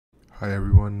Hi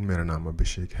everyone, मेरा नाम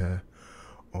अभिषेक है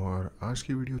और आज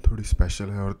की वीडियो थोड़ी स्पेशल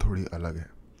है और थोड़ी अलग है।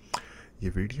 ये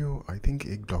वीडियो आई थिंक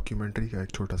एक डॉक्यूमेंट्री का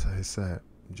एक छोटा सा हिस्सा है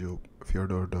जो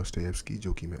फ्योडोर डोस्टोएव्स्की,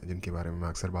 जो कि मैं जिनके बारे में मैं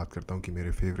अक्सर बात करता हूँ कि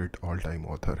मेरे फेवरेट ऑल टाइम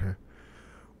ऑथर हैं,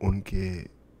 उनके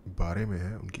बारे में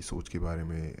है, उनकी सोच के बारे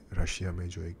में। रशिया में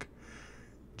जो एक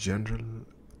जनरल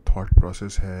थॉट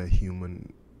प्रोसेस है, ह्यूमन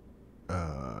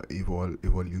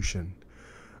इवोल्यूशन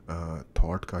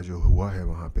थॉट का जो हुआ है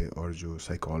वहाँ पे, और जो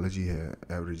साइकोलॉजी है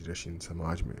एवरेज रशियन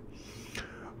समाज में,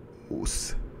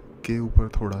 उसके ऊपर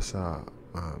थोड़ा सा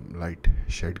लाइट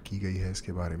शेड की गई है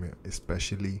इसके बारे में।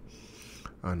 स्पेशली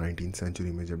 19th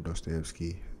सेंचुरी में जब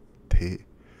डोस्टोएव्स्की थे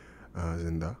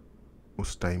ज़िंदा,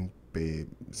 उस टाइम पे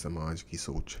समाज की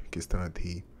सोच किस तरह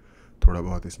थी। थोड़ा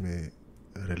बहुत इसमें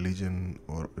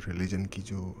रिलीजन की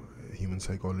जो ह्यूमन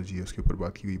साइकोलॉजी है उसके ऊपर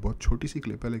बात की गई। बहुत छोटी सी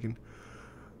क्लिप है लेकिन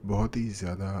बहुत ही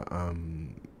ज़्यादा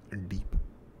डीप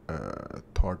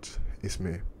थॉट्स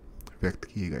इसमें व्यक्त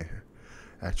किए गए हैं।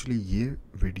 एक्चुअली ये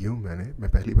वीडियो मैं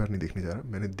पहली बार नहीं देखने जा रहा,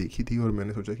 मैंने देखी थी और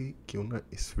मैंने सोचा कि क्यों ना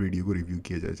इस वीडियो को रिव्यू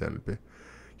किया जाए चैनल पे,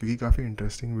 क्योंकि काफ़ी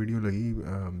इंटरेस्टिंग वीडियो लगी।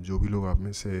 जो भी लोग आप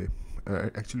में से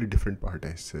एक्चुअली डिफरेंट पार्ट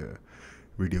है इस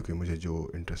वीडियो के मुझे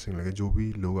जो इंटरेस्टिंग लगे, जो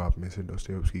भी लोग आप में से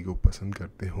डोस्टोएव्स्की को पसंद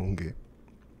करते होंगे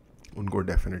उनको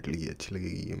डेफिनेटली ये अच्छी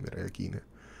लगेगी, ये मेरा यकीन है।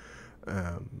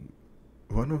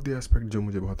 वन ऑफ द एस्पेक्ट जो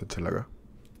मुझे बहुत अच्छा लगा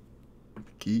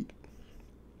कि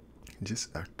जिस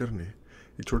एक्टर ने,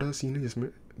 एक छोटा सा सीन है जिसमें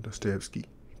डोस्टोएव्स्की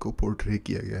को पोर्ट्रे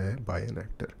किया गया है बाय एन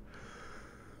एक्टर।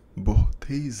 बहुत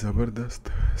ही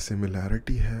ज़बरदस्त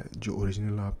सिमिलैरिटी है जो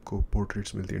ओरिजिनल आपको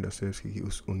पोर्ट्रेट्स मिलती है डोस्टोएव्स्की की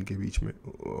उनके बीच में,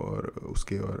 और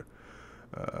उसके और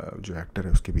जो एक्टर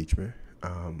है उसके बीच में।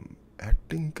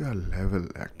 एक्टिंग का लेवल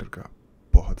एक्टर का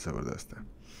बहुत ज़बरदस्त है।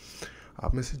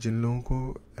 आप में से जिन लोगों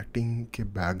को एक्टिंग के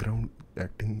background,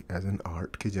 acting as an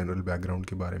art के जनरल बैकग्राउंड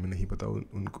के बारे में नहीं पता,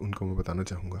 उनको मैं बताना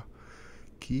चाहूँगा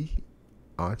कि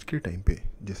आज के टाइम पे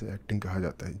जैसे एक्टिंग कहा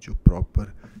जाता है, जो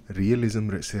प्रॉपर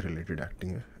रियलिज़म से रिलेटेड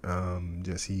एक्टिंग है,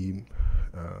 जैसी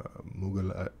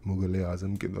मुग़ल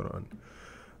आज़म के दौरान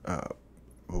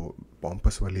वो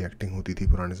पॉम्पस वाली एक्टिंग होती थी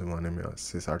पुराने ज़माने में, आज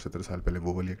से 60-70 साल पहले,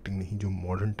 वो वाली एक्टिंग नहीं, जो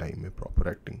मॉडर्न टाइम में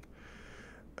प्रॉपर एक्टिंग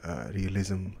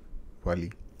रियलिज़म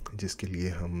वाली, जिसके लिए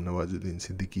हम नवाजुद्दीन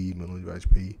सिद्दीकी, मनोज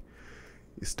वाजपेयी,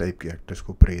 इस टाइप के एक्टर्स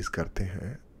को प्रेज़ करते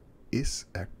हैं। इस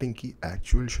एक्टिंग की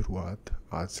एक्चुअल शुरुआत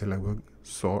आज से लगभग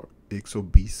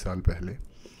 100-120 साल पहले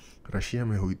रशिया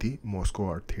में हुई थी, मॉस्को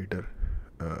आर्ट थिएटर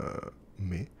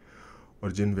में।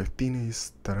 और जिन व्यक्ति ने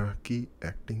इस तरह की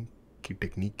एक्टिंग की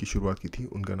टेक्निक की शुरुआत की थी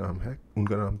उनका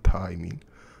नाम था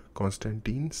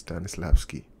कॉन्स्टेंटीन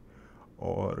स्टैनिस्लाव्स्की।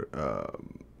 और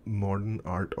मॉडर्न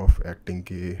आर्ट ऑफ एक्टिंग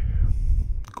के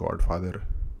गॉडफादर,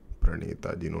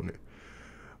 प्रणेता, जिन्होंने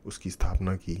उसकी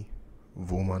स्थापना की,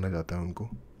 वो माना जाता है उनको।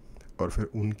 और फिर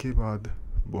उनके बाद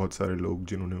बहुत सारे लोग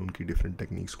जिन्होंने उनकी डिफरेंट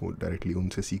टेक्निक्स को डायरेक्टली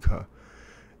उनसे सीखा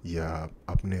या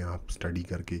अपने आप स्टडी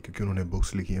करके, क्योंकि उन्होंने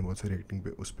बुक्स लिखी हैं बहुत सारी एक्टिंग पे,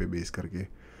 उस पे बेस करके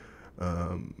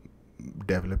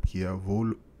डेवलप किया। वो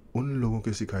उन लोगों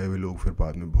के सिखाए हुए लोग फिर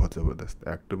बाद में बहुत ज़बरदस्त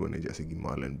एक्टर बने, जैसे कि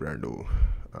मार्लन ब्रांडो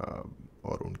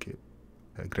और उनके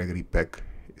ग्रेगरी पेक,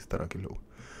 इस तरह के लोग।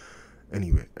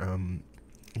 एनीवे,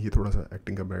 ये थोड़ा सा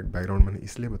एक्टिंग का बैकग्राउंड मैंने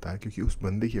इसलिए बताया क्योंकि उस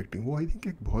बंदे की एक्टिंग, वो आई थिंक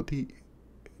एक बहुत ही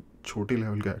छोटे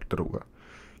लेवल का एक्टर होगा,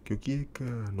 क्योंकि एक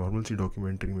नॉर्मल सी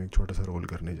डॉक्यूमेंट्री में एक छोटा सा रोल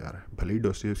करने जा रहा है। भले ही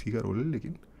डोस्टोएव्स्की का रोल है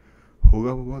लेकिन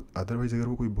होगा वो बहुत, अदरवाइज़ अगर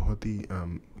वो कोई बहुत ही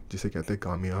जिसे कहते हैं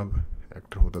कामयाब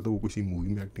एक्टर होता तो वो किसी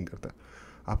मूवी में एक्टिंग करता।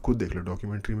 आप खुद देख लो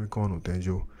डॉक्यूमेंट्री में कौन होते हैं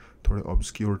जो थोड़े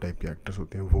ऑब्सक्योर टाइप के एक्टर्स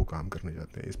होते हैं, वो काम करने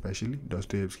जाते हैं, स्पेशली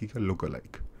डोस्टोएव्स्की का लुक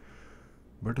अलाइक।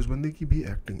 बट उस बंदे की भी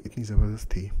एक्टिंग इतनी ज़बरदस्त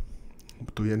थी,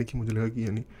 तो यानी कि मुझे लगा कि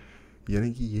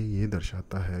यानी कि ये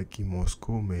दर्शाता है कि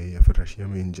मॉस्को में या फिर रशिया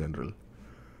में इन जनरल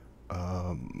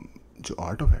जो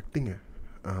आर्ट ऑफ एक्टिंग है,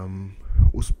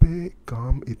 उस पे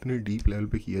काम इतने डीप लेवल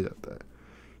पे किया जाता है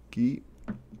कि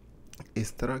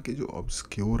इस तरह के जो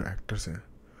ऑब्सक्योर एक्टर्स हैं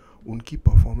उनकी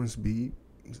परफॉर्मेंस भी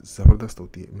ज़बरदस्त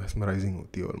होती है, मेस्मराइजिंग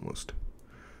होती है ऑलमोस्ट।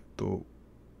 तो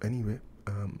एनीवे,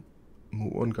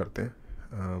 मूव ऑन करते हैं,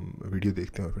 वीडियो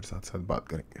देखते हैं और फिर साथ साथ बात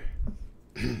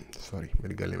करेंगे। सॉरी,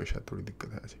 मेरे गले में शायद थोड़ी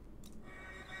दिक्कत है आज।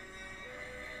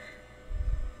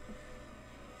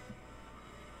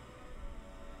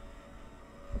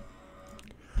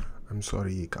 आई एम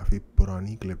सॉरी, ये काफ़ी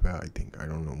पुरानी क्लिप है, आई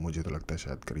डोंट नो, मुझे तो लगता है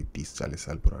शायद करीब 30-40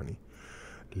 साल पुरानी,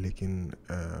 लेकिन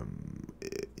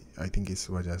आई थिंक इस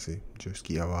वजह से जो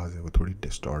इसकी आवाज़ है वो थोड़ी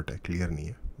डिस्टॉर्ट है, क्लियर नहीं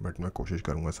है। बट मैं कोशिश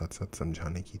करूँगा साथ साथ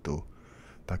समझाने की, तो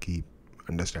ताकि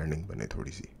अंडरस्टैंडिंग बने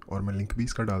थोड़ी सी। और मैं लिंक भी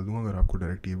इसका डाल दूँगा, अगर आपको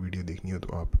डायरेक्ट ये वीडियो देखनी हो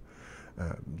तो आप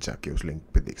जाके उस लिंक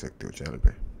पे देख सकते हो चैनल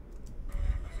पे।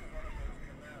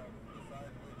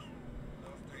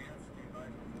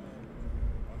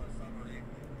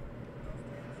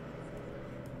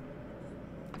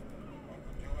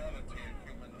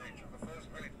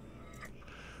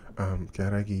 कह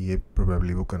रहा है कि ये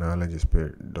प्रोबेबली वो कनाल है जिस पे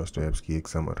डॉस्टोएव्स्की एक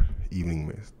समर इवनिंग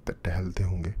में टहलते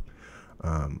होंगे,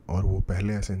 और वो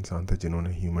पहले ऐसे इंसान थे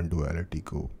जिन्होंने ह्यूमन डुअलिटी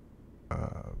को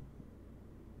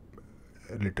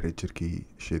लिटरेचर की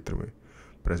क्षेत्र में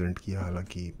प्रेजेंट किया।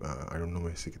 हालांकि आई डोंट नो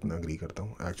मैं इससे कितना अग्री करता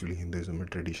हूँ। एक्चुअली हिंदुइज्म में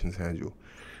ट्रेडिशंस हैं जो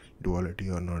डुअलिटी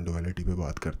और नॉन डुअलिटी पे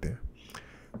बात करते हैं,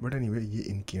 बट एनीवे ये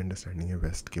इनकी अंडरस्टैंडिंग है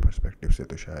वेस्ट के पर्सपेक्टिव से,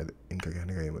 तो शायद इनका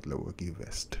कहने का ये मतलब होगा कि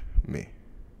वेस्ट में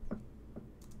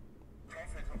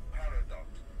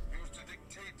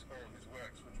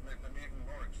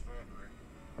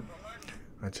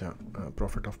अच्छा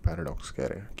प्रॉफिट ऑफ पैराडॉक्स कह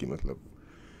रहे हैं कि मतलब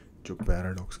जो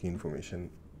पैराडॉक्स की इंफॉर्मेशन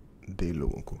दे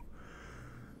लोगों को।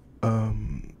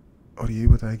 और ये भी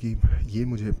बताया कि ये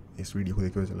मुझे इस वीडियो को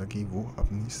देख कर चला कि वो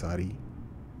अपनी सारी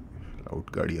लाउड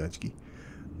गाड़ी आज की,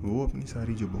 वो अपनी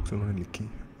सारी जो बुक्स उन्होंने लिखी,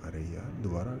 अरे यार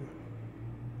दोबारा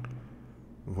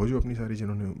वो जो अपनी सारी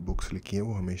जिन्होंने बुक्स लिखी हैं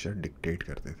वो हमेशा डिक्टेट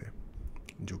करते थे,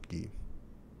 जो कि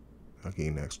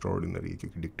अगेन एक्स्ट्राऑर्डिनरी है,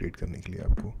 क्योंकि डिक्टेट करने के लिए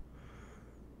आपको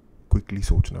क्विकली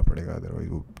सोचना पड़ेगा, अदरवाइज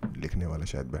वो लिखने वाला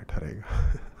शायद बैठा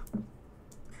रहेगा।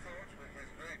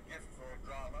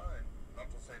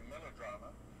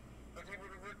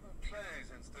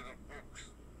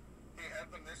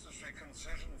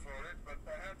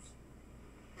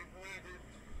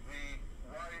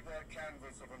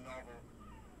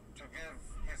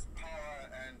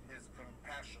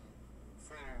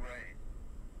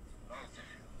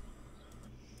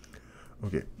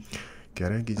 ओके कह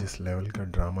रहे हैं कि जिस लेवल का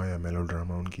ड्रामा या मेलो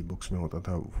ड्रामा उनकी बुक्स में होता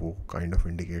था वो काइंड ऑफ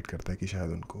इंडिकेट करता है कि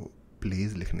शायद उनको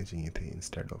प्लेज लिखने चाहिए थे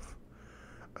इंस्टेड ऑफ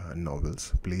नॉवेल्स।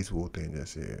 प्लेज वो होते हैं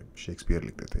जैसे शेक्सपियर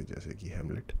लिखते थे, जैसे कि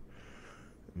हैमलेट,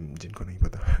 जिनको नहीं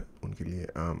पता उनके लिए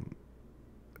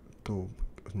तो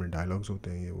उसमें डायलॉग्स होते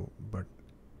हैं ये वो, बट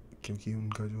क्योंकि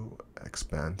उनका जो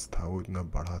एक्सपेंस था वो इतना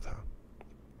बड़ा था,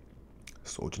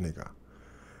 सोचने का,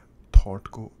 थॉट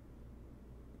को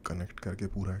कनेक्ट करके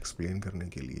पूरा एक्सप्लेन करने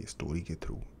के लिए स्टोरी के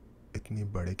थ्रू इतनी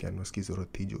बड़े कैनवस की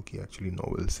ज़रूरत थी, जो कि एक्चुअली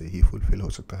नॉवेल से ही फुलफिल हो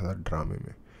सकता था। ड्रामे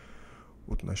में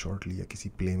उतना शॉर्टली या किसी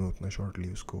प्ले में उतना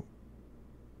शॉर्टली उसको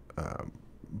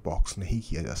बॉक्स नहीं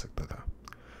किया जा सकता था।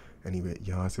 एनीवे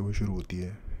यहाँ से वो शुरू होती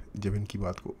है जब इनकी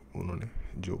बात को उन्होंने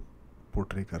जो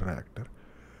पोर्ट्रे कर रहा है एक्टर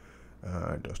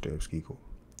डॉस्टोएव्स्की को,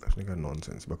 उसने कहा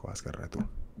नॉनसेंस, बकवास कर रहा है तो।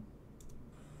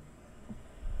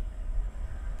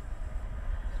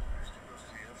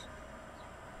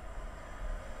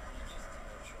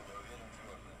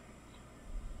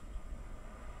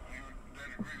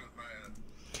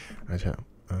 अच्छा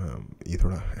ये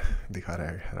थोड़ा दिखा रहा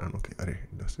है हैरान होके, अरे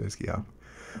डॉस्टोएव्स्की आप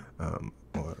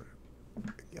और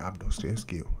आप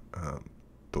डॉस्टोएव्स्की हो,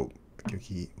 तो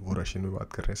क्योंकि वो रशियन में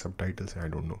बात कर रहे हैं, सब टाइटल्स हैं, आई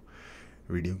डोंट नो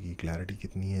वीडियो की क्लैरिटी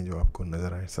कितनी है जो आपको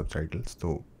नज़र आए सब टाइटल्स, तो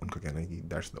उनका कहना है कि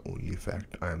that's the only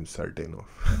fact I am certain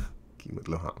of कि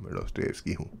मतलब हाँ मैं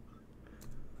डॉस्टोएव्स्की हूँ।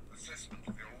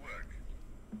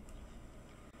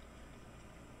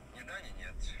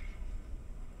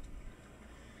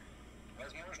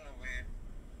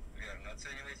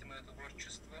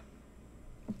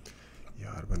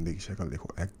 यार बंदे की शक्ल देखो,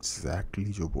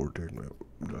 एग्जैक्टली जो पोर्ट्रेट में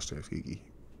डॉस्टोएव्स्की की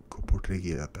को पोर्ट्रे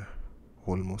किया जाता है,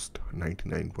 ऑलमोस्ट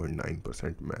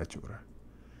 99.9% मैच हो रहा है।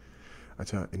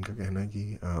 अच्छा इनका कहना है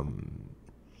कि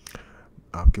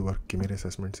आपके वर्क के मेरे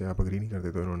असेसमेंट से आप अग्री नहीं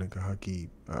करते, तो इन्होंने कहा कि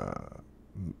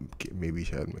मे बी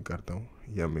शायद मैं करता हूँ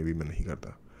या मे बी मैं नहीं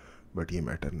करता, बट ये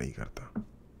मैटर नहीं करता,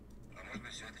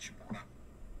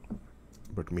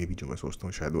 बट मे बी जो मैं सोचता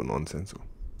हूँ शायद वो नॉनसेंस हो।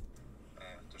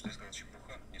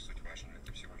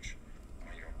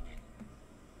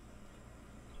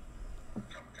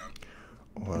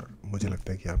 और मुझे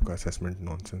लगता है कि आपका असेसमेंट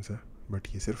नॉनसेंस है, बट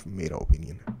ये सिर्फ मेरा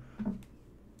ओपिनियन है।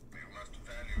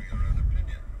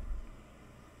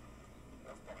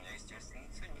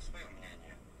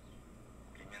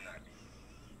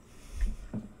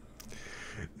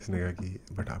 इसने कहा कि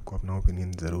बट आपको अपना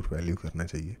ओपिनियन ज़रूर वैल्यू करना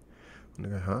चाहिए।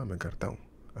 उन्होंने कहा हाँ मैं करता हूँ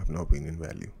अपना ओपिनियन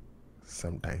वैल्यू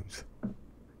समटाइम्स।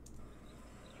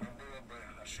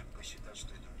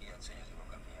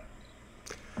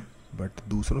 बट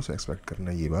दूसरों से एक्सपेक्ट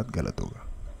करना ये बात गलत होगा।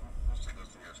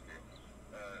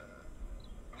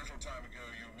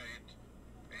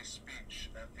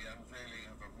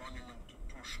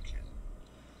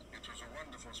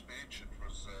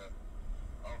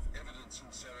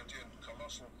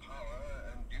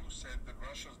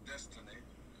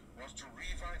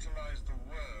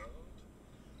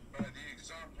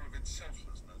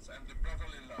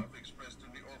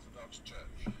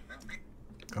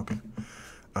 ओके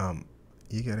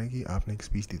ये कह रहे हैं कि आपने एक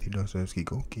स्पीच दी थी डॉस्टोएव्स्की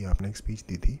को, कि आपने एक स्पीच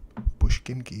दी थी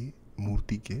पुष्किन की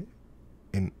मूर्ति के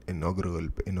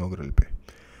इनॉग्रल पे।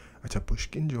 अच्छा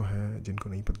पुष्किन जो है, जिनको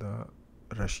नहीं पता,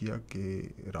 रशिया के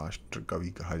राष्ट्र कवि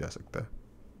कहा जा सकता है,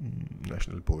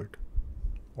 नेशनल पोएट,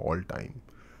 ऑल टाइम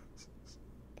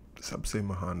सबसे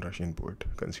महान रशियन पोएट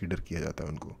कंसीडर किया जाता है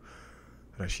उनको,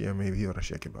 रशिया में भी और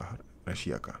रशिया के बाहर,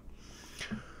 रशिया का।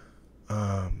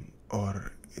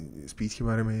 और स्पीच के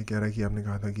बारे में ये कह रहा है कि आपने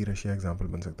कहा था कि रशिया एग्जाम्पल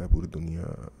बन सकता है पूरी दुनिया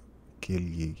के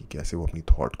लिए कि कैसे वो अपनी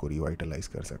थॉट को रिवाइटलाइज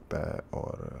कर सकता है,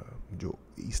 और जो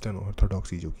ईस्टर्न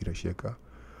ऑर्थोडॉक्सी जो कि रशिया का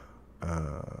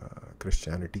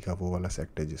क्रिश्चियनिटी का वो वाला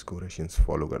सेक्ट है जिसको रशियंस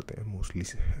फॉलो करते हैं, मोस्टली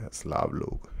स्लाव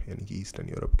लोग, यानी कि ईस्टर्न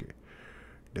यूरोप के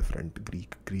डिफरेंट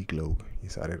ग्रीक लोग, ये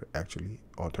सारे एक्चुअली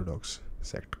ऑर्थोडॉक्स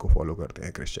सेक्ट को फॉलो करते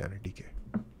हैं क्रिश्चियनिटी के।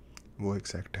 वो एक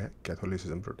सेक्ट है,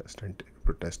 कैथोलिसिज्म,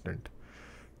 प्रोटेस्टेंट,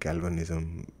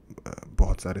 कैल्विनिज्म,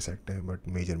 बहुत सारे सेक्ट हैं बट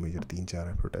मेजर 3-4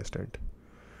 हैं, प्रोटेस्टेंट,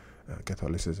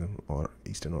 कैथोलिसिज्म और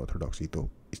ईस्टर्न ऑर्थोडॉक्सी। तो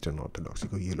ईस्टर्न ऑर्थोडॉक्सी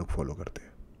को ये लोग फॉलो करते हैं।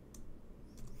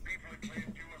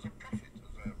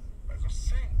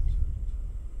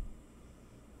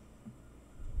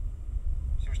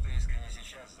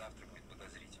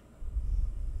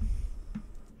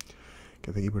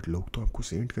 कहते हैं कि बट लोग तो आपको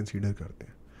सेंट कंसीडर करते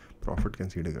हैं, प्रॉफिट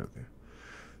कंसीडर करते हैं।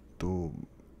 तो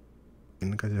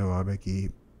इनका जवाब है कि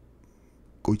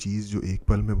कोई चीज़ जो एक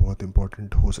पल में बहुत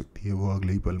इम्पोर्टेंट हो सकती है वो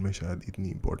अगले ही पल में शायद इतनी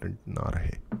इम्पोर्टेंट ना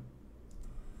रहे।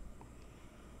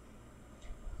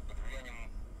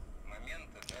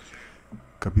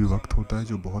 कभी वक्त होता है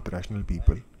जो बहुत रैशनल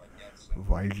पीपल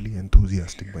वाइल्डली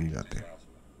एंथुजियास्टिक बन जाते हैं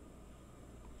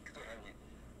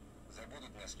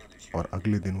और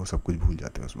अगले दिन वो सब कुछ भूल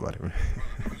जाते हैं उस बारे में।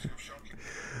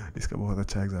 इसका बहुत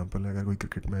अच्छा एग्जांपल है, अगर कोई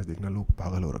क्रिकेट मैच देखना, लोग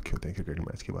पागल हो रखे होते हैं क्रिकेट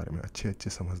मैच के बारे में, अच्छे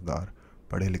समझदार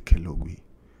पढ़े लिखे लोग भी।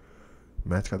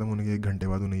 मैच खत्म होने के 1 घंटे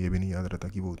बाद उन्हें ये भी नहीं याद रहता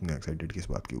कि वो उतने एक्साइटेड किस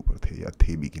बात के ऊपर थे या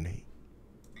थे भी कि नहीं।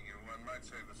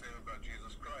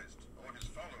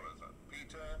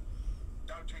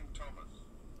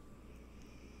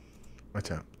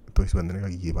 अच्छा, तो इस बंदे ने कहा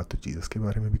कि ये बात तो जीसस के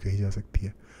बारे में भी कही जा सकती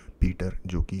है। पीटर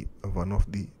जो कि वन ऑफ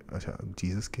दी, अच्छा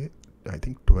जीसस के आई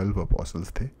थिंक 12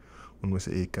 अपोस्टल्स थे, उनमें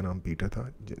से एक का नाम पीटर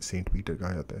था, सेंट पीटर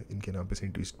कहा जाता है, इनके नाम पे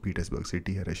सेंट पीटर्सबर्ग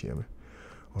सिटी है रशिया में,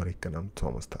 और एक का नाम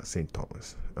थॉमस था, सेंट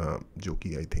थॉमस, जो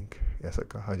कि आई थिंक ऐसा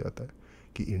कहा जाता है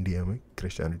कि इंडिया में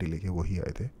क्रिश्चियनिटी लेके वही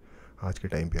आए थे। आज के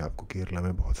टाइम पे आपको केरला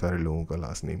में बहुत सारे लोगों का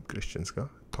लास्ट नेम क्रिश्चियंस का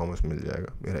थॉमस मिल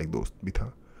जाएगा, मेरा एक दोस्त भी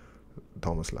था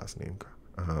थॉमस लास्ट नेम का।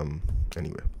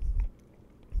 एनीवे,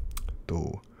 तो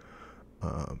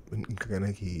इनका कहना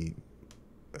है कि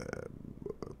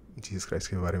जीसस क्राइस्ट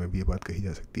के बारे में भी ये बात कही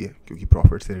जा सकती है, क्योंकि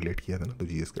प्रॉफिट से रिलेट किया था ना, तो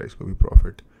जीसस क्राइस्ट को भी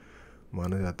प्रॉफिट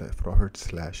माना जाता है, profit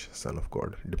slash son of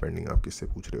God, depending आप किससे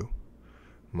पूछ रहे हो,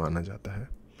 माना जाता है।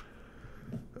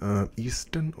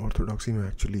 ईस्टर्न ऑर्थोडॉक्सी में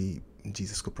एक्चुअली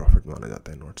जीसस को प्रॉफिट माना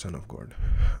जाता है, not son of God.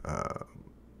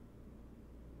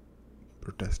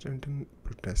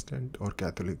 Protestant और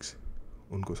कैथोलिक्स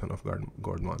उनको सन ऑफ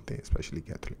गॉड मानते हैं, स्पेशली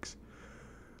कैथोलिक्स।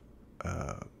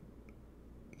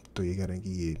 तो ये कह रहे हैं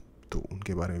कि ये तो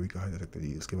उनके बारे में भी कहा जा सकता है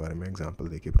जीसस के बारे में एग्जांपल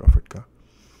देके प्रॉफिट का,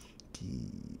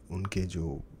 कि उनके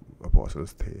जो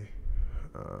अपोस्टल्स थे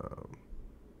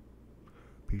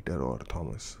पीटर और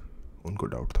थॉमस, उनको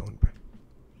डाउट था उन पे।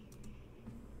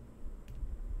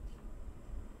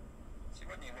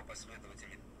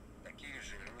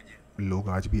 लोग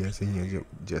आज भी ऐसे ही हैं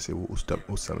जैसे वो उस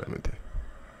समय में थे,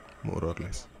 मोर और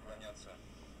लेस।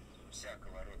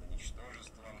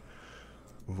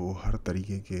 वो हर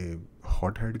तरीके के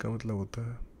हॉट हेड का मतलब होता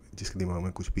है जिसके दिमाग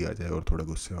में कुछ भी आ जाए और थोड़ा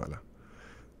गुस्से वाला।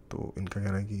 तो इनका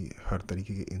कहना है कि हर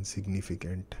तरीके के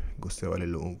इनसिग्निफिकेंट गुस्से वाले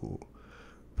लोगों को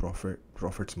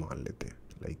प्रॉफिट्स मान लेते हैं,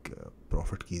 लाइक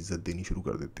प्रॉफिट की इज्जत देनी शुरू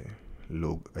कर देते हैं।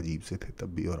 लोग अजीब से थे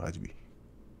तब भी और आज भी।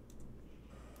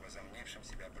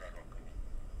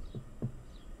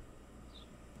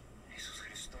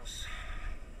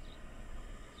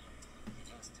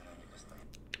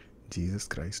 जीसस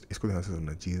क्राइस्ट, इसको ध्यान से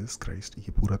सुनना, जीसस क्राइस्ट,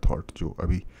 ये पूरा थॉट जो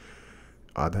अभी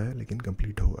आधा है लेकिन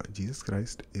कंप्लीट होगा। Jesus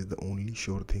Christ is the only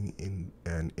sure thing in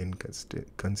an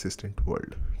inconsistent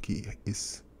world, कि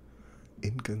इस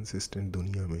इनकंसिस्टेंट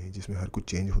दुनिया में जिसमें हर कुछ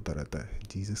चेंज होता रहता है,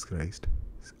 Jesus Christ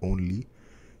only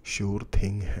sure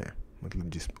thing है,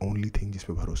 मतलब ओनली थिंग जिस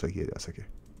पे भरोसा किया जा सके।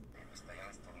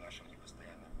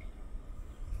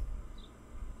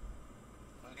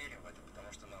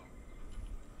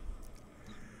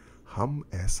 हम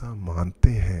ऐसा मानते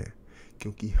हैं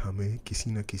क्योंकि हमें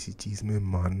किसी न किसी चीज़ में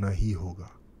मानना ही होगा,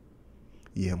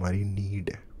 ये हमारी नीड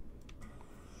है।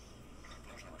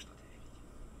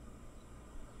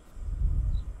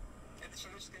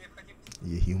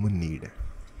 ये ह्यूमन नीड है।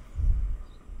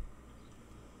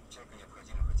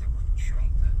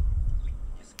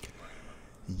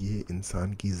 ये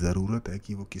इंसान की ज़रूरत है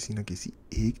कि वो किसी ना किसी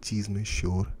एक चीज़ में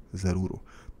श्योर ज़रूर हो।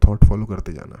 थॉट फॉलो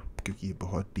करते जाना, क्योंकि ये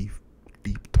बहुत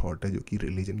डीप थॉट है जो कि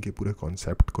रिलीजन के पूरे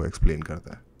कॉन्सेप्ट को एक्सप्लेन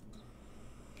करता है।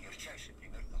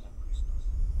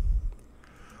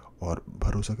 और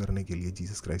भरोसा करने के लिए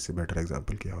जीसस क्राइस्ट से बेटर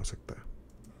एग्जाम्पल क्या हो सकता है?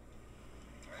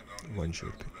 One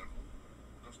sure thing.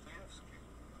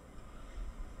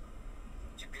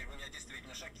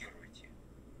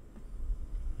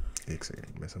 एक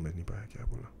सेकेंड, मैं समझ नहीं पाया क्या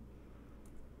बोला।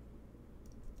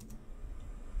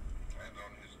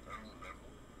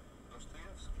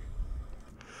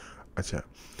 अच्छा,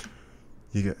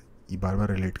 ये बार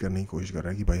बार रिलेट करने की कोशिश कर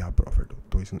रहा है कि भाई आप प्रॉफिट हो,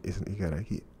 तो इसने कह रहा है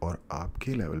कि और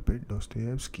आपके लेवल पे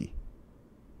डोस्टोयेव्स्की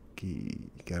की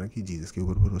कह रहा है कि जीसस के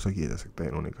ऊपर भरोसा किया जा सकता है।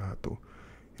 इन्होंने कहा, तो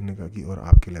इन्होंने कहा कि और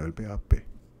आपके लेवल पे आप पे।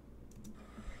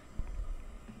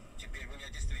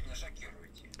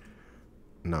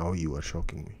 Now you are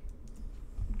shocking me.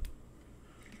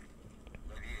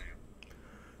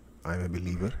 I M A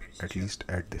believer at least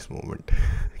at this moment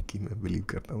कि मैं बिलीव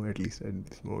करता हूँ एटलीस्ट एट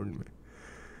दिस मोमेंट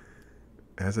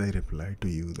में। As I reply to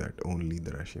you that only the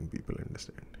Russian people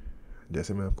understand.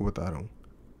 जैसे मैं आपको बता रहा हूँ,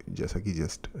 जैसा कि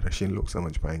जस्ट रशियन लोग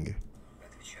समझ पाएंगे।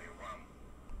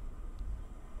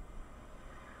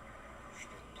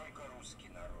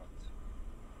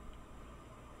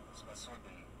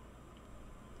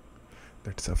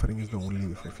 That suffering is the only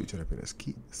way for future happiness.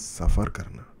 कि सफ़र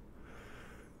करना,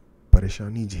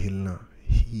 परेशानी झेलना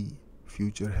ही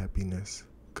फ्यूचर हैप्पीनेस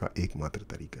का एकमात्र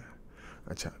तरीका है।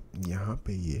 अच्छा, यहाँ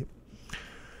पे ये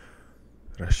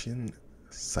रशियन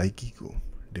साइकी को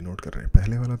डिनोट कर रहे हैं।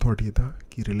 पहले वाला थॉट ये था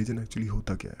कि रिलीजन एक्चुअली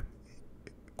होता क्या है,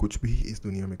 कुछ भी इस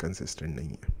दुनिया में कंसिस्टेंट नहीं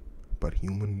है, पर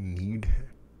ह्यूमन नीड है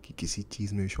कि किसी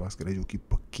चीज़ में विश्वास करे जो कि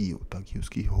पक्की हो, ताकि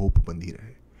उसकी होप बंधी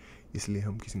रहे। इसलिए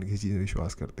हम किसी न किसी चीज़ में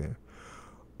विश्वास करते हैं,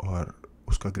 और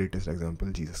उसका ग्रेटेस्ट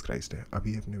एग्जांपल जीसस क्राइस्ट है।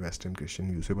 अभी अपने वेस्टर्न क्रिश्चियन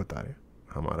व्यू से बता रहे हैं,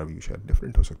 हमारा व्यू शायद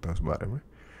डिफरेंट हो सकता है उस बारे में।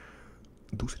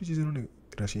 दूसरी चीज़ उन्होंने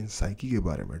रशियन साइकी के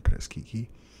बारे में एड्रेस की कि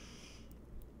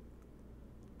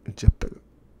जब तक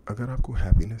अगर आपको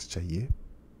हैप्पीनेस चाहिए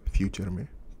फ्यूचर में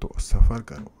तो सफ़र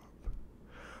करो आप।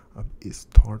 अब इस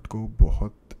थॉट को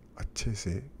बहुत अच्छे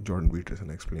से जॉर्डन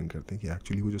पीटरसन एक्सप्लेन करते हैं कि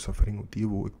एक्चुअली वो जो सफ़रिंग होती है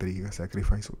वो एक तरीके का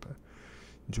सैक्रिफाइस होता है,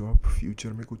 जो आप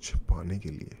फ्यूचर में कुछ पाने के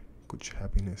लिए, कुछ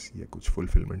हैप्पीनेस या कुछ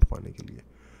फुलफिलमेंट पाने के लिए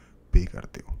पे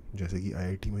करते हो। जैसे कि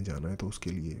आईआईटी में जाना है तो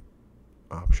उसके लिए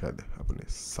आप शायद अपने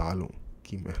सालों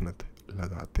की मेहनत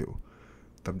लगाते हो,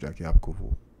 तब जाके आपको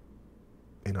वो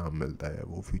इनाम मिलता है,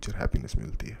 वो फ्यूचर हैप्पीनेस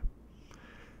मिलती है।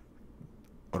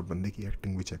 और बंदे की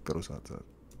एक्टिंग भी चेक करो साथ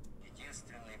साथ।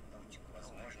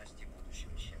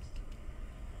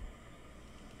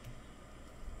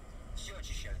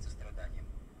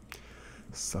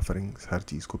 सफरिंग हर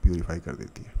चीज़ को प्यूरिफाई कर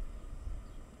देती है।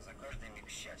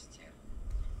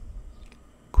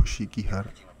 खुशी की हर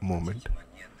मोमेंट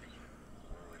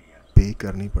पे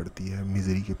करनी पड़ती है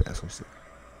मिजरी के पैसों से।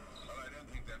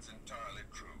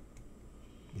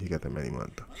 ये कहते हैं मैं नहीं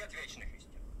मानता।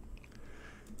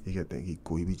 ये कहते हैं कि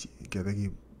कोई भी चीज़, कहते हैं कि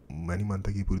मैं नहीं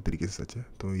मानता कि पूरी तरीके से सच है,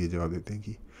 तो ये जवाब देते हैं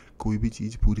कि कोई भी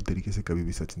चीज़ पूरी तरीके से कभी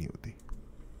भी सच नहीं होती।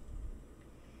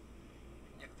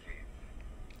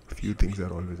 Few things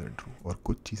are always untrue, और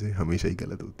कुछ चीज़ें हमेशा ही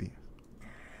गलत होती हैं।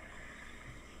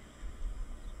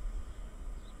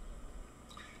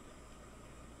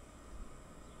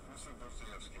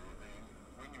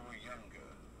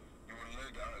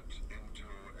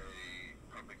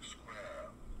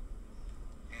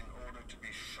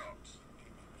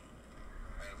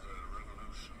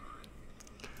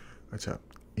 अच्छा,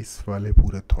 इस वाले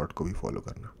पूरे थॉट को भी फॉलो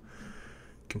करना,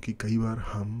 क्योंकि कई बार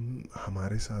हम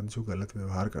हमारे साथ जो गलत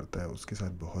व्यवहार करता है उसके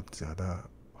साथ बहुत ज़्यादा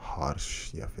हार्श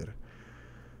या फिर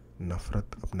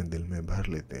नफ़रत अपने दिल में भर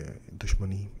लेते हैं,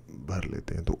 दुश्मनी भर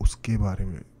लेते हैं। तो उसके बारे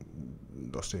में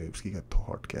दोस्तोयेव्स्की का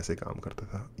थॉट कैसे काम करता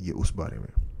था, ये उस बारे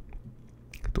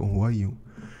में। तो हुआ यूँ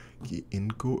कि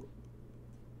इनको,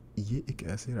 ये एक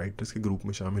ऐसे राइटर्स के ग्रुप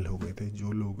में शामिल हो गए थे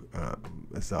जो लोग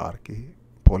ज़ार के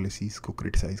पॉलिसीज़ को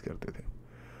क्रिटिसाइज़ करते थे।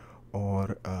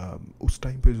 और उस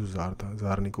टाइम पे जो ज़ार था,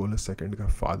 ज़ार निकोलस सेकंड का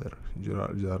फादर, जो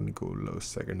ज़ार निकोलस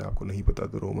सेकंड आपको नहीं पता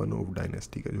तो रोमानोव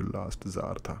डायनेस्टी का जो लास्ट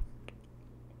ज़ार था,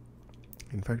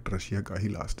 इनफैक्ट रशिया का ही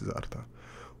लास्ट ज़ार था।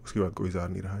 उसके बाद कोई ज़ार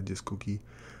नहीं रहा, जिसको कि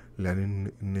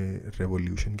लेनिन ने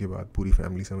रेवोल्यूशन के बाद पूरी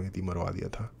फैमिली समेत ही मरवा दिया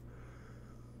था।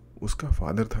 उसका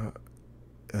फादर था,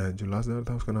 जो लास्ट ज़ार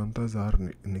था उसका नाम था ज़ार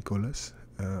निकोलस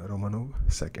रोमानोव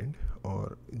सेकंड।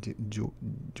 और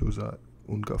जो ज़ार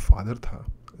उनका फादर था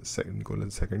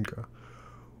निकोलस सेकंड का,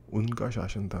 उनका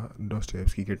शासन था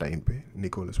डोस्टोयेव्स्की के टाइम पे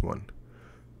निकोलस वन।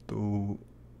 तो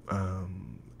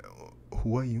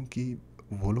हुआ यूँ कि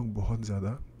वो लोग बहुत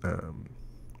ज़्यादा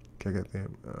क्या कहते हैं,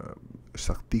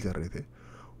 सख्ती कर रहे थे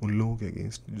उन लोगों के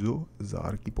अगेंस्ट जो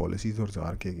ज़ार की पॉलिसीज़ और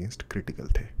ज़ार के अगेंस्ट क्रिटिकल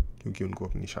थे, क्योंकि उनको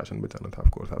अपनी शासन बचाना था,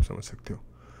 ऑफकोर्स आप समझ सकते हो।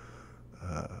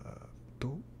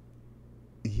 तो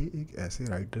ये एक ऐसे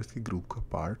राइटर्स के ग्रुप का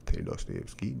पार्ट थे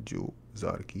डॉस्टोयेव्स्की जो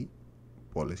ज़ार की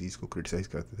पॉलिसीज़ को क्रिटिसाइज़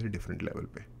करते थे डिफरेंट लेवल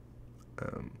पे।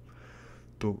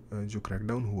 तो जो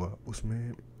क्रैकडाउन हुआ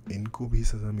उसमें इनको भी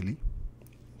सज़ा मिली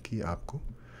कि आपको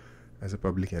as a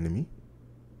public enemy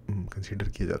consider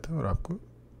किया जाता है और आपको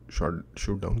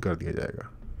शूट डाउन कर दिया जाएगा।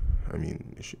 आई मीन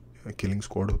किलिंग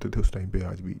स्क्वाड होते थे उस टाइम पे,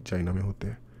 आज भी चाइना में होते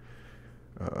हैं।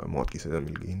 मौत की सज़ा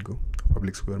मिल गई इनको,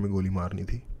 पब्लिक स्क्वायर में गोली मारनी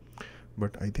थी।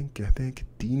 बट आई थिंक कहते हैं कि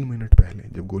 3 मिनट पहले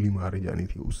जब गोली मारी जानी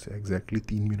थी उससे एग्जैक्टली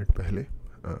 3 मिनट पहले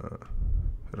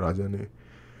राजा ने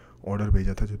ऑर्डर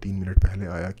भेजा था जो 3 मिनट पहले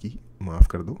आया कि माफ़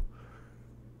कर दो,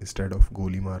 इंस्टेड ऑफ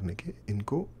गोली मारने के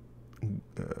इनको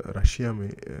रशिया में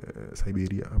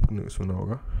साइबेरिया, आपने सुना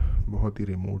होगा, बहुत ही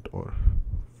रिमोट और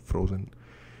फ्रोज़न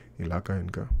इलाका है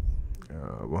इनका,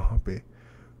 वहाँ पे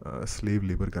स्लेव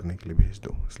लेबर करने के लिए भेज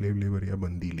दो। स्लेव लेबर या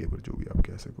बंदी लेबर जो भी आप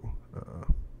कह सको,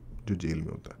 जो जेल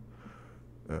में होता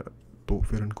है। तो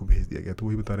फिर इनको भेज दिया गया। तो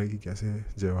वही बता रहे हैं कि कैसे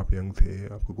जब आप यंग थे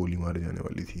आपको गोली मारे जाने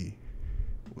वाली थी,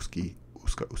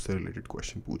 उससे रिलेटेड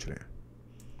क्वेश्चन पूछ रहे हैं।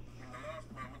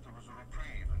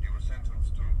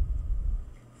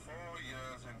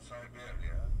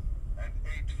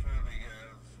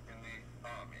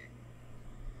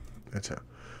 अच्छा,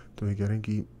 तो ये कह रहे हैं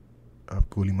कि आप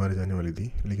गोली मारे जाने वाली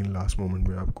थी लेकिन लास्ट मोमेंट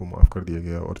में आपको माफ़ कर दिया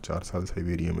गया और 4 साल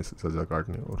साइबेरिया में सज़ा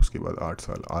काटने और उसके बाद 8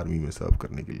 साल आर्मी में सर्व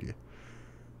करने के लिए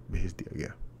भेज दिया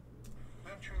गया।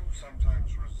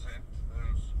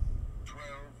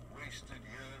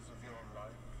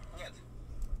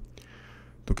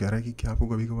 तो कह रहा है कि क्या आपको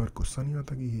कभी कभार गुस्सा नहीं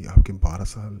आता कि आपके 12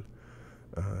 साल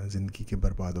ज़िंदगी के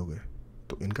बर्बाद हो गए?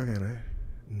 तो इनका कहना है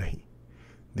नहीं,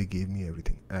 they gave me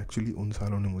everything. Actually उन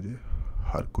सालों ने मुझे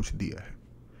हर कुछ दिया है।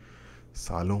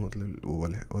 सालों मतलब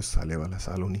ओवल है और साले वाला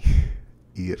सालों नहीं,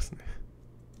 ईयर्स ने।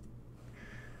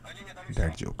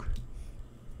 Dad joke,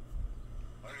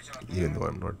 even though I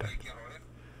am not dad.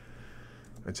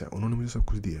 अच्छा, उन्होंने मुझे सब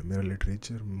कुछ दिया, मेरा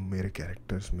लिटरेचर, मेरे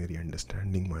कैरेक्टर्स, मेरी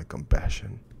understanding, my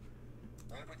compassion.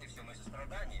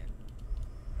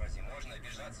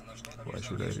 Why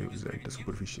should I resent a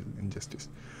superficial injustice?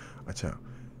 अच्छा,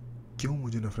 क्यों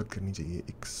मुझे नफरत करनी चाहिए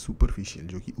एक सुपरफिशियल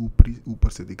जो कि ऊपर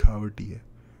से दिखावटी है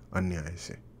अन्याय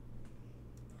से?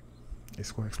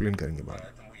 इसको एक्सप्लेन करेंगे बाद।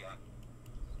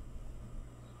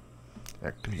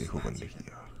 एक्टिंग देखो बंदे की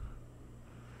यार,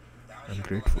 I am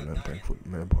grateful, I am thankful,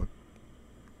 मैं बहुत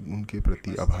उनके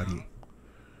प्रति आभारी हूँ।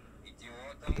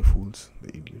 To the fools, the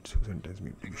idiots who sentence me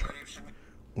to be shot,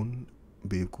 उन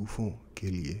बेवकूफ़ों के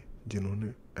लिए जिन्होंने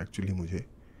एक्चुअली मुझे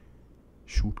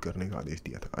शूट करने का आदेश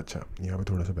दिया था। अच्छा, यहाँ पे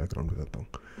थोड़ा सा बैकग्राउंड बताता हूँ।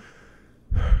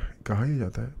 कहा यह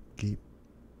जाता है कि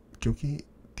क्योंकि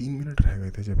 3 मिनट रह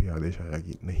गए थे जब ये आदेश आया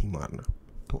कि नहीं मारना,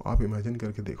 तो आप इमेजिन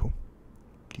करके देखो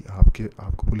कि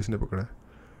आपको पुलिस ने पकड़ा है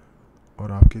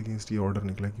और आपके अगेंस्ट ये ऑर्डर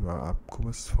निकला कि आपको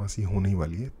बस फांसी होने ही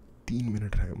वाली है, 3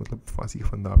 मिनट रह गए, मतलब फांसी का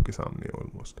फंदा आपके सामने है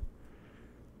ऑलमोस्ट।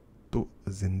 तो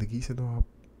ज़िंदगी से तो आप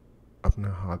अपना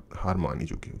हार मान ही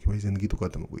चुके हो कि भाई ज़िंदगी तो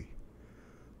ख़त्म हो गई।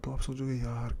 तो आप सोचोगे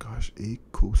यार काश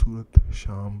एक खूबसूरत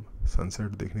शाम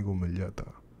सनसेट देखने को मिल जाता,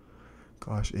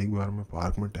 काश एक बार मैं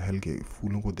पार्क में टहल के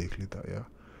फूलों को देख लेता, या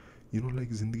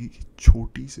लाइक ज़िंदगी की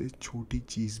छोटी से छोटी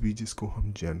चीज़ भी जिसको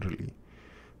हम जनरली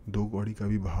 2 कौड़ी का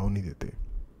भी भाव नहीं देते,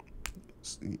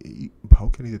 भाव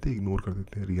क्या नहीं देते, इग्नोर कर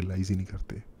देते हैं, रियलाइज़ ही नहीं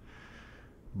करते।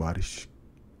 बारिश,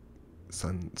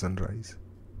 सनराइज़,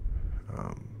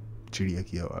 चिड़िया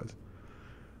की आवाज़,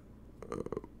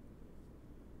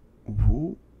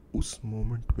 वो उस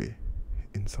मोमेंट पे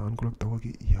इंसान को लगता होगा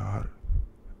कि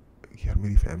यार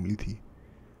मेरी फैमिली थी,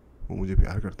 वो मुझे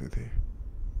प्यार करते थे,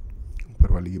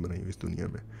 ऊपर वाली की बनाई हुई इस दुनिया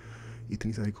में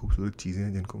इतनी सारी खूबसूरत चीज़ें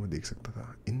हैं जिनको मैं देख सकता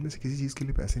था। इनमें से किसी चीज़ के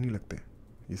लिए पैसे नहीं लगते,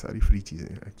 ये सारी फ्री चीज़ें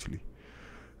हैं एक्चुअली।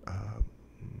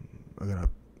 अगर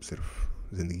आप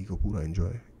सिर्फ ज़िंदगी को पूरा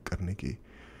एंजॉय करने के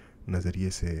नज़रिए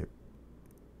से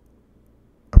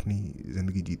अपनी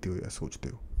ज़िंदगी जीते हो या सोचते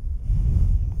हो,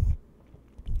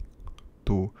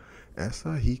 तो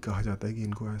ऐसा ही कहा जाता है कि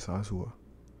इनको एहसास हुआ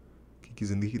कि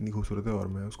ज़िंदगी कितनी खूबसूरत है और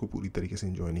मैं उसको पूरी तरीके से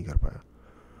एंजॉय नहीं कर पाया।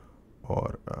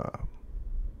 और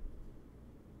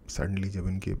सडनली जब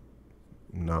इनके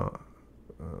ना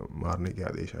मारने के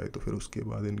आदेश आए तो फिर उसके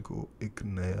बाद इनको एक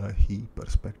नया ही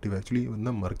पर्सपेक्टिव, एक्चुअली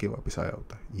बंदा मर के वापस आया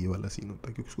होता है, ये वाला सीन होता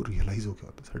है, क्योंकि उसको रियलाइज़ हो गया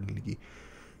होता है सडनली कि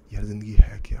यार ज़िंदगी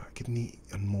है क्या, कितनी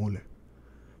अनमोल है,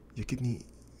 ये कितनी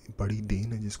बड़ी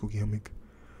देन है जिसको कि हम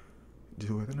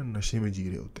जिसको कहते हैं ना नशे में जी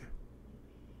रहे होते हैं।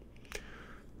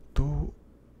 तो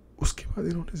उसके बाद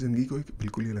इन्होंने ज़िंदगी को एक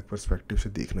बिल्कुल ही अलग पर्सपेक्टिव से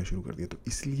देखना शुरू कर दिया। तो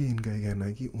इसलिए इनका ये कहना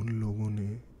है कि उन लोगों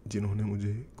ने जिन्होंने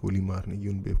मुझे गोली मारने की,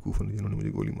 उन बेवकूफ़ों ने जिन्होंने मुझे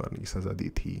गोली मारने की सज़ा दी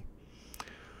थी,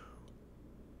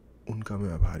 उनका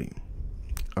मैं आभारी हूँ।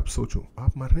 अब सोचो,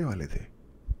 आप मरने वाले थे,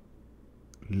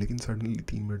 लेकिन सडनली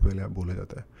 3 मिनट पहले आप बोला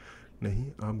जाता है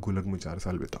नहीं, आप गुलग में 4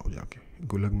 साल बिताओ जाके,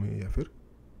 गुलग में या फिर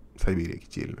साइबेरिया की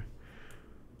जेल में।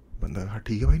 बंदा हाँ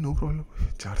ठीक है भाई, नो प्रॉब्लम,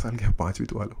 4 साल क्या 5 भी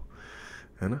तो आ लो,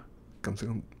 है ना, कम से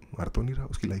कम मर तो नहीं रहा,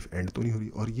 उसकी लाइफ एंड तो नहीं हो रही।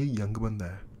 और ये यंग बंदा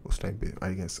है उस टाइम पे,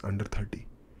 आई गेस अंडर 30।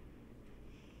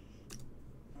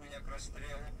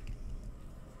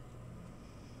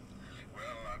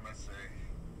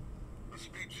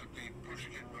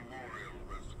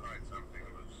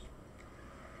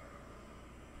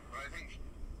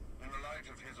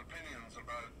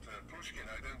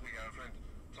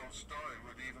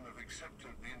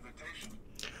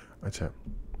 अच्छा,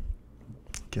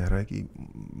 कह रहा है कि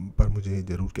पर मुझे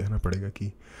ज़रूर कहना पड़ेगा कि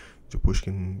जो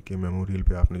पुष्किन के मेमोरियल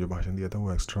पे आपने जो भाषण दिया था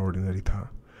वो एक्स्ट्रा ऑर्डिनरी था।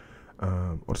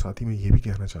 और साथ ही मैं ये भी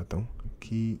कहना चाहता हूँ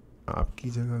कि आपकी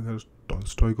जगह अगर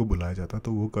टॉल्स्टॉय को बुलाया जाता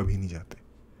तो वो कभी नहीं जाते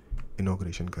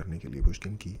इनॉग्रेशन करने के लिए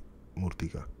पुष्किन की मूर्ति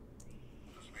का।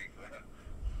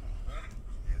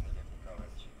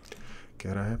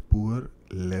 कह रहा है पुअर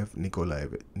लेव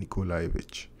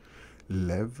निकोलाएविच।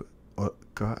 लेव और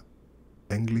का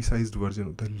एंग्लिसाइज्ड वर्जन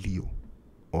होता है लियो,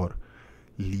 और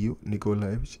लियो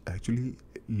निकोलाएविच एक्चुअली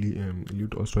लियो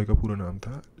टॉल्स्टॉय का पूरा नाम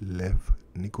था लेव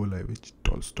निकोलाएविच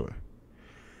टॉल्स्टॉय।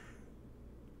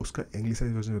 उसका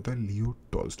एंग्लिसाइज वर्जन होता है लियो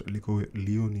टॉल्स्टॉय,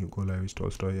 लियो निकोलाएविच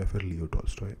टॉल्स्टॉय या फिर लियो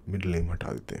टॉल्स्टॉय, मिडिल नेम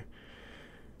हटा देते हैं।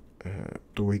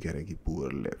 तो वही कह रहे हैं कि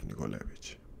पुअर लेव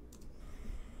निकोलाएविच।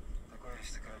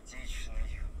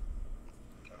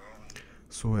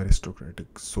 सो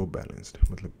एरिस्टोक्रेटिक, सो बैलेंस्ड,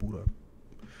 मतलब पूरा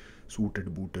सूटेड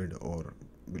बूटेड और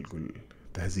बिल्कुल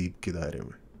तहजीब के दायरे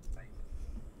में।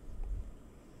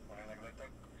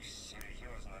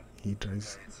 ही ट्राइज,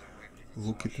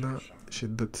 वो कितना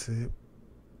शिद्दत से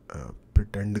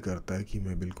प्रिटेंड करता है कि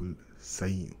मैं बिल्कुल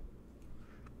सही हूँ,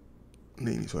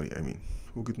 नहीं सॉरी आई मीन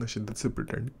वो कितना शिद्दत से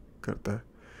प्रिटेंड करता है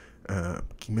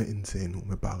कि मैं इंसेन हूँ,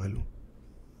 मैं पागल हूँ।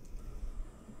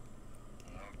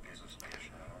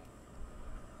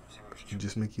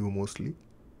 जिसमें कि वो मोस्टली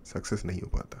सक्सेस नहीं हो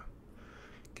पाता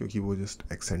क्योंकि वो जस्ट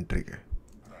एक्सेंट्रिक है।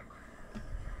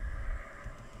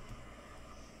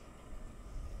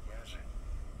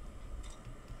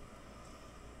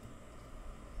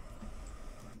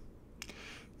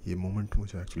 ये मोमेंट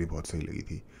मुझे एक्चुअली बहुत सही लगी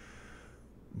थी,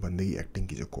 बंदे की एक्टिंग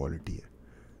की जो क्वालिटी है।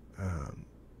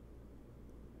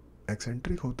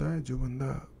 एक्सेंट्रिक होता है जो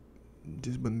बंदा,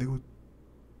 जिस बंदे को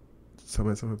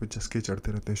समय समय पे चस्के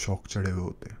चढ़ते रहते हैं, शौक चढ़े हुए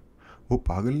होते हैं, वो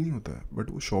पागल नहीं होता है बट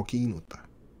वो शौकीन होता है।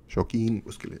 शौकीन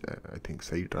उसके लिए आई थिंक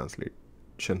सही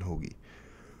ट्रांसलेशन होगी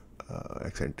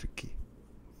एक्सेंट्रिक की।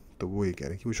 तो वो ये कह रहे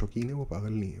हैं कि वो शौकीन है, वो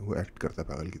पागल नहीं है, वो एक्ट करता है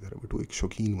पागल की तरह, बट वो एक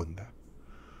शौकीन बंदा है।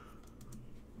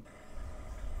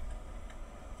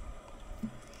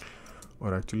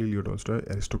 और एक्चुअली लियो टॉल्स्टॉय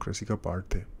एरिस्टोक्रेसी का पार्ट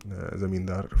थे,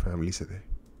 ज़मींदार फैमिली से थे।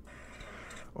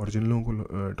 और जिन लोगों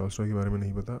को टॉल्स्टॉय के बारे में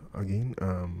नहीं पता, अगेन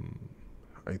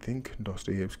आई थिंक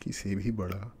डॉस्टोयेव्स्की से भी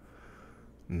बड़ा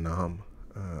नाम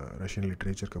रशियन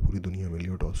लिटरेचर का पूरी दुनिया में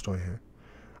लियो टॉल्स्टॉय है।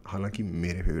 हालांकि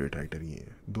मेरे फेवरेट राइटर ये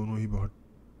हैं, दोनों ही बहुत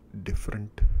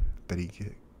डिफरेंट तरीके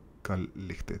का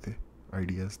लिखते थे,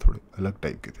 आइडियाज़ थोड़े अलग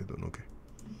टाइप के थे दोनों के।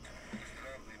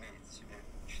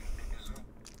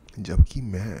 जबकि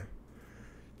मैं,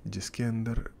 जिसके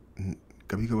अंदर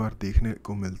कभी कभार देखने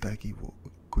को मिलता है कि वो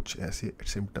कुछ ऐसे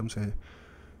सिम्टम्स हैं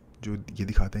जो ये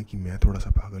दिखाते हैं कि मैं थोड़ा सा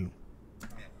पागल हूँ।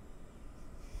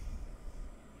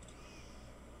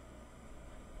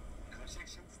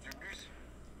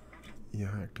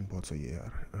 यहाँ एक्टिंग बहुत सही है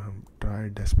यार। Try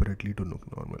desperately to look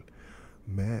normal.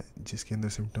 मैं जिसके अंदर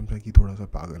सिम्टम्स है कि थोड़ा सा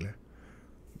पागल है,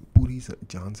 पूरी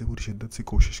जान से पूरी शिद्दत से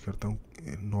कोशिश करता हूँ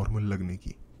नॉर्मल लगने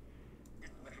की,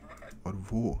 और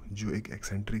वो जो एक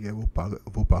एक्सेंट्रिक है वो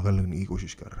पागल लगने की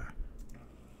कोशिश कर रहा है।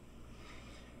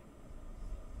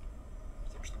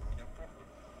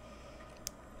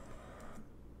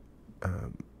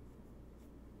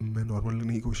 मैं नॉर्मल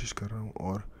लगने की कोशिश कर रहा हूँ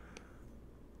और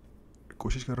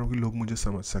कोशिश कर रहा हूँ कि लोग मुझे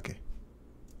समझ सकें।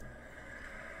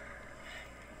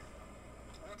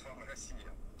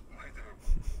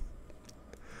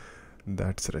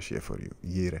 That's Russia for you.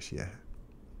 ये रशिया है,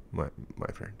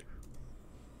 my friend.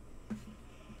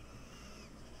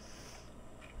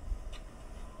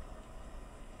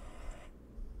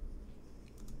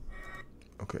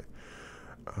 Okay.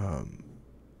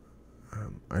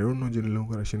 I don't know जिन लोगों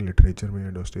का रशियन लिटरेचर में या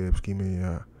डॉस्टोयेव्स्की में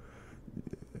या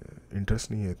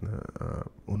इंटरेस्ट नहीं है इतना,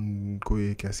 उनको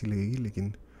ये कैसी लगेगी, लेकिन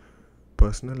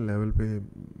पर्सनल लेवल पे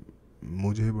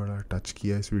मुझे बड़ा टच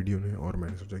किया इस वीडियो ने, और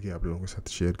मैंने सोचा कि आप लोगों के साथ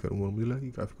शेयर करूँ, और मुझे लगा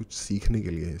कि काफ़ी कुछ सीखने के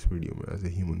लिए है इस वीडियो में एज ए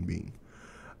ह्यूमन बीइंग।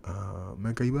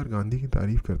 मैं कई बार गांधी की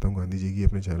तारीफ़ करता हूँ, गांधी जी की,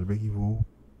 अपने चैनल पे, कि वो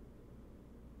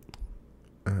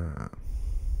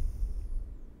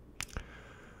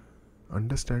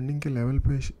अंडरस्टैंडिंग के लेवल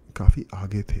पे काफ़ी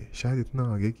आगे थे, शायद इतना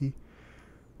आगे कि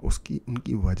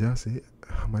उनकी वजह से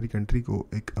हमारी कंट्री को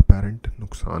एक अपैरेंट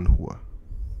नुकसान हुआ।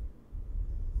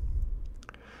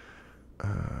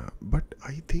 बट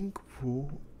आई थिंक वो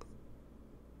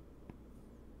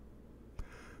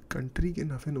कंट्री के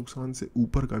नफ़े नुकसान से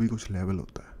ऊपर का भी कुछ लेवल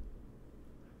होता है,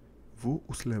 वो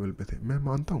उस लेवल पे थे। मैं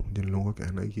मानता हूँ जिन लोगों का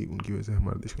कहना है कि उनकी वजह से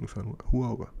हमारे देश का नुकसान हुआ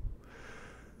होगा,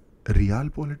 रियल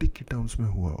पॉलिटिक के टर्म्स में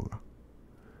हुआ होगा,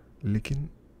 लेकिन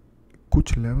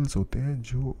कुछ लेवल्स होते हैं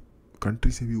जो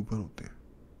कंट्री से भी ऊपर होते हैं,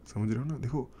 समझ रहे हो ना?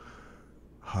 देखो,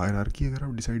 हायरार्की अगर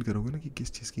आप डिसाइड करोगे ना कि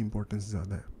किस चीज़ की इंपॉर्टेंस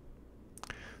ज़्यादा है,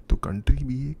 तो कंट्री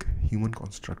भी एक ह्यूमन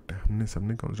कॉन्स्ट्रक्ट है, हमने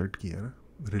सबने कॉन्स्ट्रक्ट किया है ना।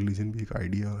 रिलीजन भी एक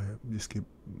आइडिया है जिसके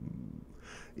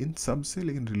इन सब से,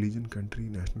 लेकिन रिलीजन, कंट्री,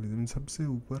 नेशनलिज्म, इन सब से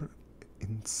ऊपर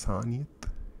इंसानियत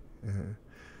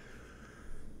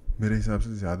मेरे हिसाब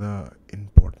से ज़्यादा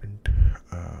इम्पोर्टेंट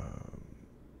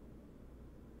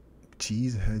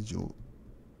चीज़ है जो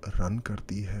रन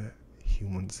करती है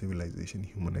ह्यूमन सिविलाइजेशन,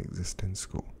 ह्यूमन एग्जिस्टेंस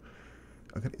को।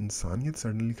 अगर इंसानियत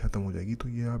सडनली ख़त्म हो जाएगी तो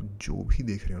ये आप जो भी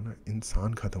देख रहे हो ना,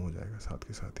 इंसान ख़त्म हो जाएगा साथ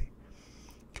के साथ ही,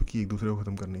 क्योंकि एक दूसरे को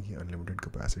ख़त्म करने की अनलिमिटेड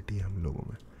कैपेसिटी है हम लोगों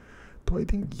में। तो आई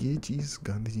थिंक ये चीज़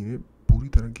गांधी जी ने पूरी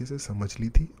तरीके से समझ ली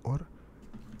थी और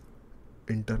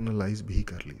इंटरनलाइज भी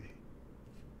कर ली थी,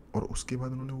 और उसके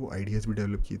बाद उन्होंने वो आइडियाज़ भी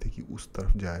डेवलप किए थे कि उस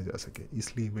तरफ जाया जा सके।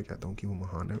 इसलिए मैं कहता हूँ कि वो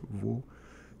महान है। वो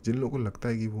जिन लोगों को लगता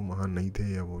है कि वो महान नहीं थे,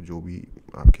 या वो जो भी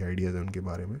आपके आइडियाज़ हैं उनके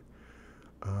बारे में,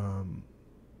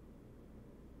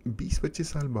 20-25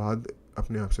 साल बाद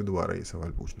अपने आप से दोबारा ये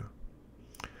सवाल पूछना।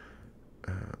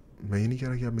 मैं ये नहीं कह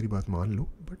रहा कि आप मेरी बात मान लो,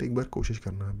 बट एक बार कोशिश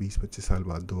करना 20-25 साल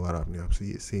बाद दोबारा अपने आप से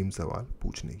ये सेम सवाल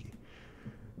पूछने की।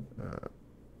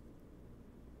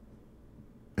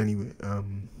 एनीवे,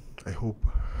 आई होप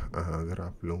अगर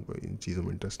आप लोगों को इन चीज़ों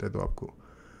में इंटरेस्ट है तो आपको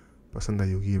पसंद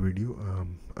आई होगी ये वीडियो।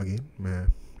 अगेन मैं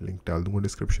लिंक डाल दूँगा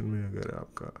डिस्क्रिप्शन में, अगर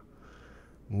आपका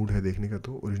मूड है देखने का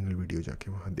तो ओरिजिनल वीडियो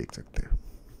जाके वहाँ देख सकते हैं।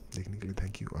 देखने के लिए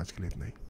थैंक यू। आज के लिए इतना ही।